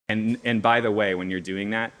And by the way, when you're doing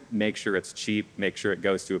that, make sure it's cheap. Make sure it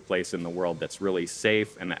goes to a place in the world that's really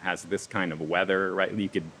safe and that has this kind of weather, right? You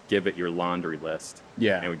could give it your laundry list,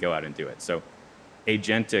 and it would go out and do it. So,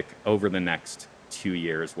 agentic over the next 2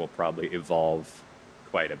 years will probably evolve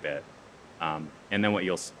quite a bit. And then what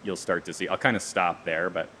you'll start to see, I'll kind of stop there,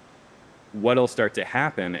 but what'll start to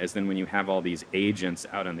happen is then when you have all these agents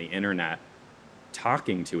out on the internet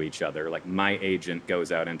talking to each other, like my agent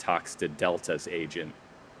goes out and talks to Delta's agent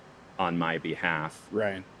on my behalf.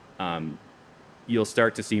 Right. You'll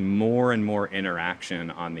start to see more and more interaction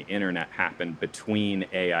on the internet happen between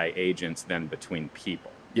AI agents than between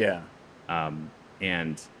people. Yeah.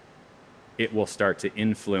 And it will start to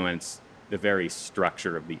influence the very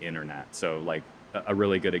structure of the internet. So like a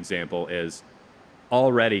really good example is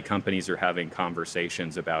already companies are having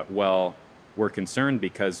conversations about, well, we're concerned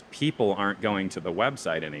because people aren't going to the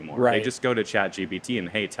website anymore. Right. They just go to ChatGPT and,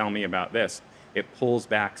 hey, tell me about this. It pulls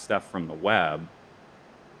back stuff from the web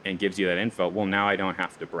and gives you that info. Well, now I don't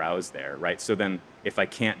have to browse there, right? So then if I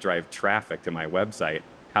can't drive traffic to my website,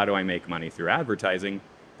 how do I make money through advertising?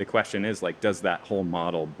 The question is, like, does that whole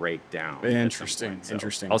model break down? Interesting. So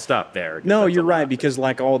Interesting. I'll stop there. No, you're right, because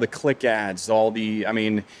like all the click ads,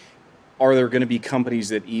 are there going to be companies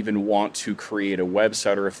that even want to create a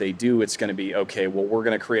website? Or if they do, it's going to be, okay, well, we're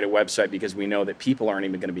going to create a website because we know that people aren't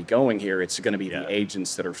even going to be going here. It's going to be the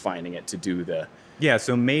agents that are finding it to do the... Yeah,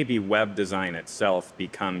 so maybe web design itself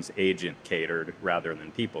becomes agent catered rather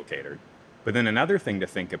than people catered. But then another thing to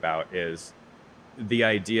think about is the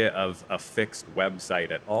idea of a fixed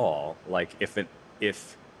website at all. Like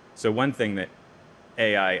so one thing that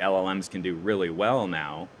AI LLMs can do really well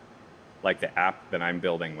now, like the app that I'm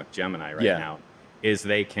building with Gemini right now, is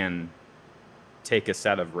they can take a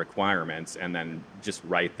set of requirements and then just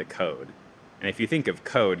write the code. And if you think of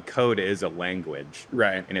code is a language.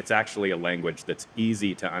 Right. And it's actually a language that's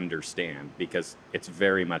easy to understand because it's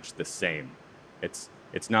very much the same. It's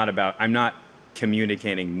not about, I'm not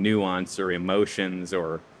communicating nuance or emotions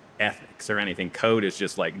or ethics or anything. Code is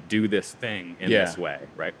just like, do this thing in this way,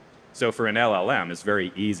 right? So for an LLM, it's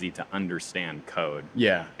very easy to understand code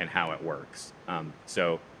and how it works.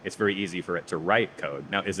 So it's very easy for it to write code.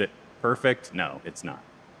 Now, is it perfect? No, it's not.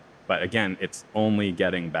 But again, it's only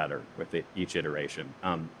getting better with each iteration.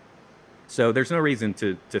 So there's no reason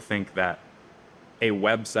to think that a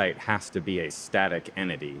website has to be a static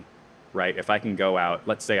entity, right? If I can go out,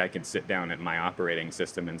 let's say I can sit down at my operating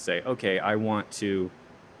system and say, okay, I want to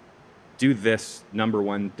do this number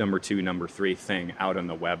 1, number 2, number 3 thing out on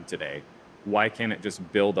the web today. Why can't it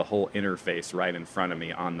just build a whole interface right in front of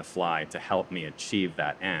me on the fly to help me achieve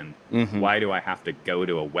that end? Why do I have to go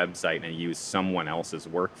to a website and use someone else's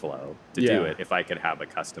workflow to do it if I could have a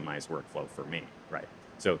customized workflow for me, right?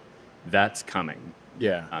 So that's coming,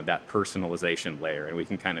 that personalization layer, and we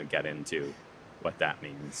can kind of get into what that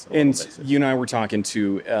means. And you and I were talking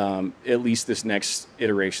to at least this next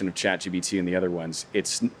iteration of ChatGPT and the other ones,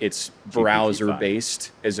 it's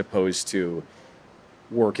browser-based as opposed to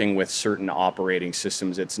working with certain operating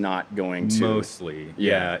systems. It's not going to... Mostly,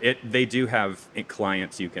 they do have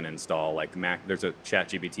clients you can install, like Mac. There's a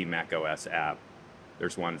ChatGPT Mac OS app.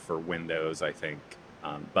 There's one for Windows, I think.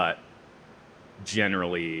 But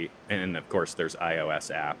generally, and of course there's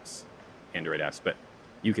iOS apps, Android apps, but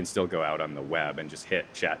you can still go out on the web and just hit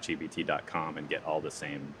chatgpt.com and get all the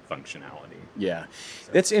same functionality. Yeah.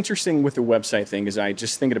 So. That's interesting with the website thing, is I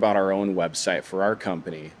just thinking about our own website for our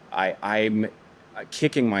company. I'm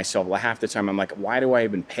kicking myself half the time. I'm like, why do I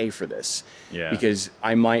even pay for this? Because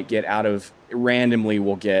I might get randomly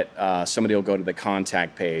we'll get, somebody will go to the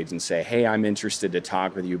contact page and say, hey, I'm interested to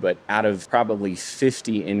talk with you. But out of probably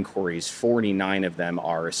 50 inquiries, 49 of them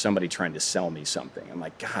are somebody trying to sell me something. I'm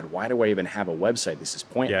like, God, why do I even have a website? This is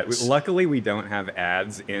pointless. Yeah, luckily we don't have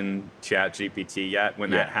ads in ChatGPT yet. When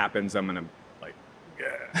that happens, I'm going to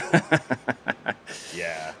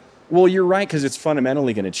yeah. Well, you're right, because it's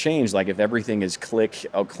fundamentally going to change. Like if everything is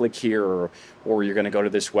I'll click here, or you're going to go to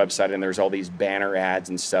this website and there's all these banner ads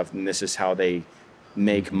and stuff, and this is how they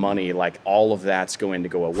make money. Like all of that's going to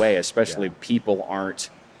go away, especially people aren't.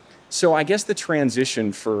 So I guess the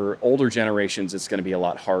transition for older generations, it's going to be a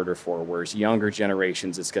lot harder for, whereas younger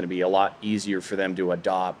generations, it's going to be a lot easier for them to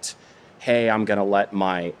adopt. Hey, I'm going to let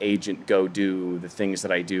my agent go do the things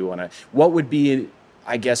that I do. What would be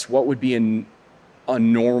a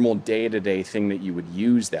normal day-to-day thing that you would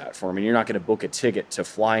use that for? I mean, you're not going to book a ticket to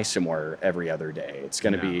fly somewhere every other day. It's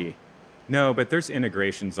going to be... No, but there's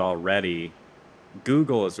integrations already.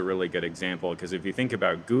 Google is a really good example, because if you think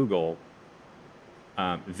about Google,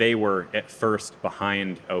 they were at first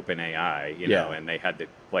behind OpenAI, you know, and they had to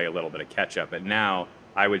play a little bit of catch-up. But now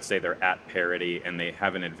I would say they're at parity, and they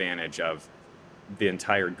have an advantage of the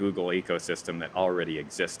entire Google ecosystem that already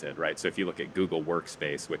existed, right? So if you look at Google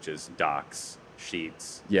Workspace, which is Docs,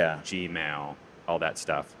 Sheets, Yeah. Gmail, all that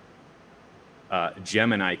stuff,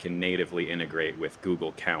 Gemini can natively integrate with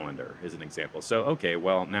Google Calendar, as an example. So, okay,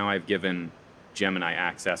 well, now I've given Gemini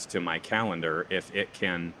access to my calendar. If it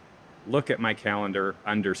can look at my calendar,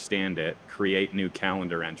 understand it, create new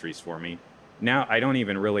calendar entries for me, now I don't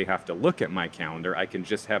even really have to look at my calendar. I can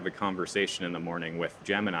just have a conversation in the morning with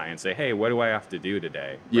Gemini and say, hey, what do I have to do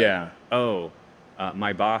today? Right? Yeah. Oh,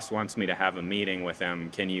 my boss wants me to have a meeting with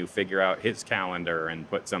him. Can you figure out his calendar and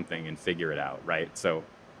put something and figure it out, right? So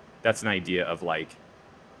that's an idea of like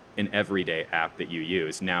an everyday app that you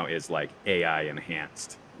use now is like AI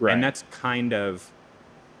enhanced. Right. And that's kind of,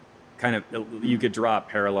 you could draw a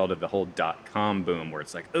parallel to the whole .com boom where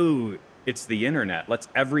it's like, oh, it's the internet.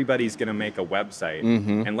 Everybody's going to make a website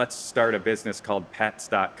and let's start a business called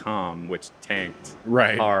pets.com, which tanked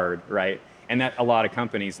hard, right? And that a lot of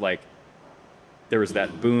companies, like, there was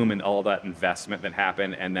that boom and all that investment that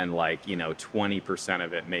happened, and then 20%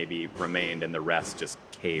 of it maybe remained and the rest just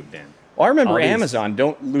caved in. Well, I remember Amazon,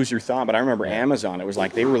 don't lose your thought, but I remember Amazon, it was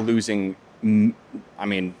like they were losing,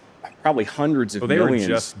 probably hundreds of millions.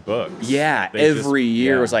 They were just books. Yeah, every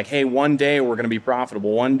year it was like, hey, one day we're going to be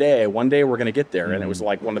profitable. One day we're going to get there. And it was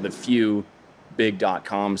like one of the few big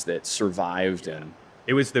 .coms that survived. And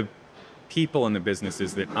it was the people in the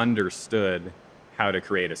businesses that understood how to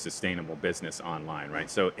create a sustainable business online, right?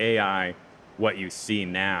 So AI, what you see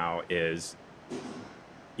now is,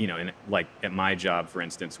 like at my job, for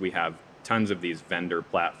instance, we have tons of these vendor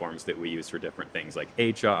platforms that we use for different things like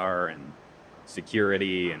HR and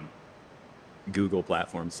security and Google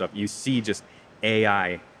platform stuff. You see just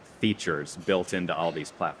AI features built into all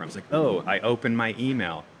these platforms. Like, oh, I open my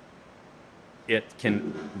email. It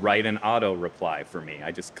can write an auto reply for me.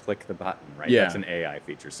 I just click the button, right? Yeah. That's an AI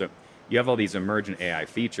feature. So you have all these emergent AI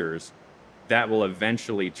features that will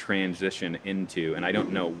eventually transition into, and I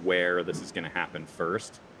don't know where this is going to happen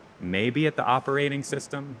first, maybe at the operating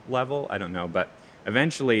system level, I don't know, but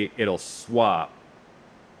eventually it'll swap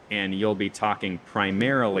and you'll be talking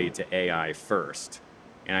primarily to AI first.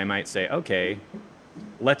 And I might say, okay,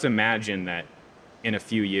 let's imagine that in a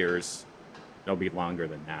few years, it'll be longer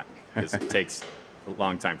than that because it takes a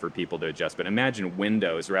long time for people to adjust. But imagine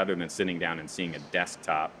Windows, rather than sitting down and seeing a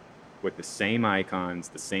desktop with the same icons,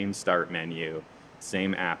 the same start menu,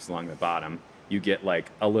 same apps along the bottom, you get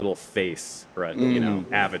like a little face or a,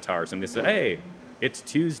 avatar. And they say, hey, it's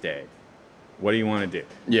Tuesday. What do you want to do?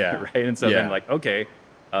 Yeah. Right? And so then like, okay,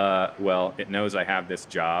 well, it knows I have this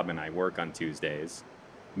job and I work on Tuesdays.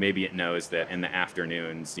 Maybe it knows that in the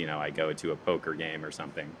afternoons, I go to a poker game or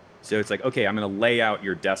something. So it's like, okay, I'm going to lay out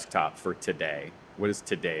your desktop for today. What does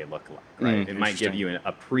today look like, right? It might give you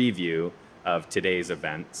a preview of today's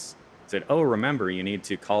events. Said, oh, remember, you need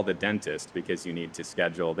to call the dentist because you need to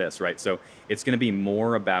schedule this, right? So it's going to be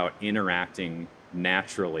more about interacting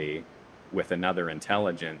naturally with another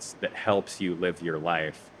intelligence that helps you live your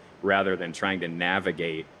life, rather than trying to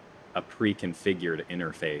navigate a pre-configured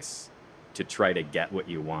interface to try to get what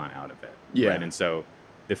you want out of it. Yeah. Right? And so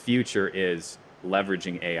the future is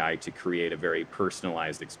leveraging AI to create a very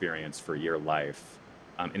personalized experience for your life.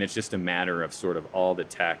 And it's just a matter of sort of all the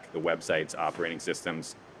tech, the websites, operating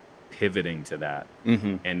systems, pivoting to that.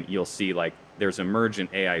 And you'll see like there's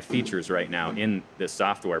emergent AI features right now in this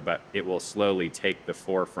software, but it will slowly take the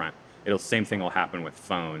forefront. Same thing will happen with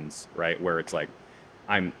phones, right? Where it's like,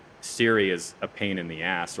 Siri is a pain in the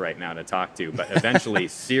ass right now to talk to, but eventually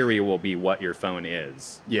Siri will be what your phone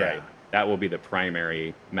is. Yeah. Right? That will be the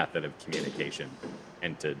primary method of communication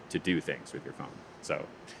and to do things with your phone. So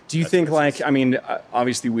do you think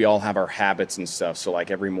obviously we all have our habits and stuff. So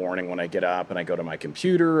like every morning when I get up and I go to my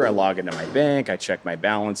computer, I log into my bank, I check my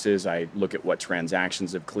balances, I look at what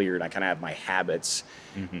transactions have cleared. I kind of have my habits.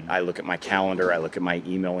 I look at my calendar, I look at my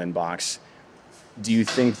email inbox. Do you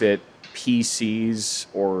think that PCs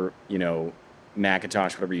or,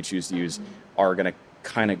 Macintosh, whatever you choose to use, are going to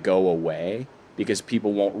kind of go away because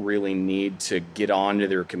people won't really need to get onto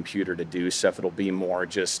their computer to do stuff? It'll be more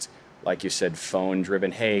just, like you said, phone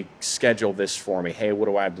driven. Hey, schedule this for me. Hey, what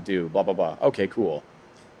do I have to do? Blah, blah, blah. Okay, cool.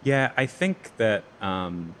 Yeah, I think that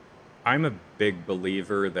I'm a big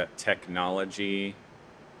believer that technology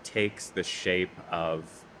takes the shape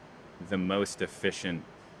of the most efficient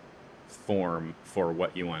form for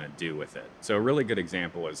what you want to do with it. So a really good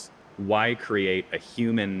example is, why create a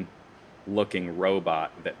human-looking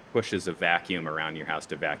robot that pushes a vacuum around your house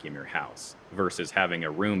to vacuum your house versus having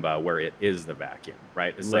a Roomba where it is the vacuum,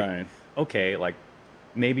 right? It's like, okay, like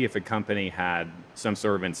maybe if a company had some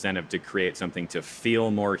sort of incentive to create something to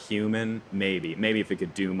feel more human, maybe if it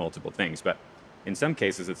could do multiple things. But in some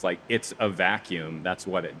cases, it's like it's a vacuum. That's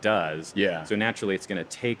what it does. Yeah. So naturally, it's going to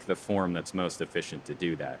take the form that's most efficient to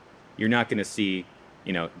do that. You're not going to see,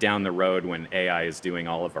 down the road when AI is doing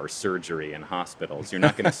all of our surgery in hospitals, you're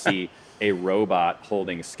not going to see a robot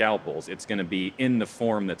holding scalpels. It's going to be in the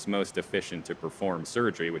form that's most efficient to perform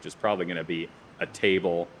surgery, which is probably going to be a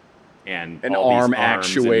table and An all these arm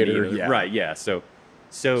arms and actuator, needles. yeah. Right, yeah.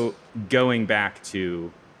 So going back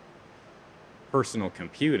to personal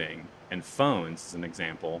computing and phones as an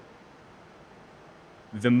example,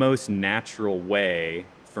 the most natural way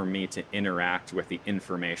for me to interact with the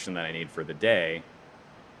information that I need for the day,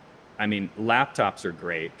 I mean, laptops are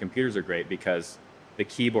great, computers are great because the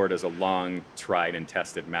keyboard is a long tried and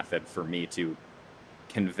tested method for me to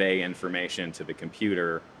convey information to the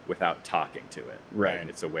computer without talking to it. Right.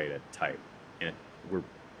 It's a way to type, and we're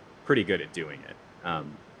pretty good at doing it.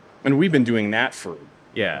 And we've been doing that for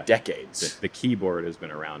Yeah, decades. the keyboard has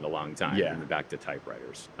been around a long time. Yeah. Even back to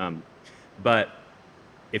typewriters. But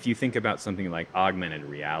if you think about something like augmented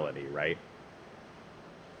reality, right?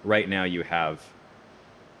 Right now you have,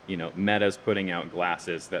 Meta's putting out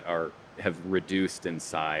glasses that have reduced in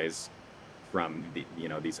size from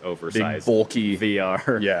these oversized bulky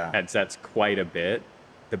VR Yeah. headsets quite a bit.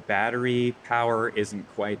 The battery power isn't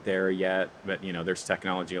quite there yet, but there's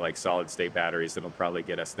technology like solid state batteries that'll probably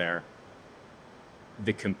get us there.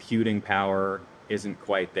 The computing power isn't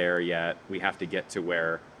quite there yet. We have to get to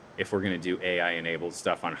where if we're going to do AI enabled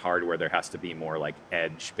stuff on hardware, there has to be more like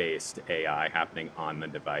edge based AI happening on the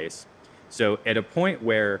device. So at a point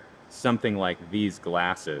where something like these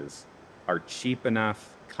glasses are cheap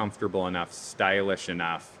enough, comfortable enough, stylish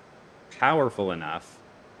enough, powerful enough,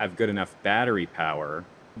 have good enough battery power,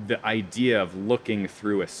 the idea of looking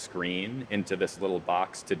through a screen into this little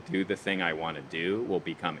box to do the thing I want to do will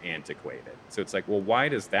become antiquated. So it's like, well, why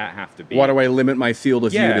does that have to be? Why do I limit my field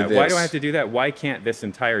of view to this? Why do I have to do that? Why can't this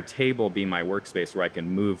entire table be my workspace where I can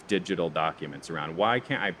move digital documents around? Why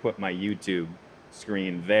can't I put my YouTube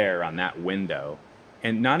screen there on that window?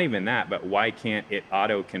 And not even that, but why can't it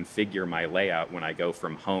auto configure my layout when I go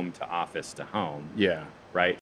from home to office to home? Yeah. Right?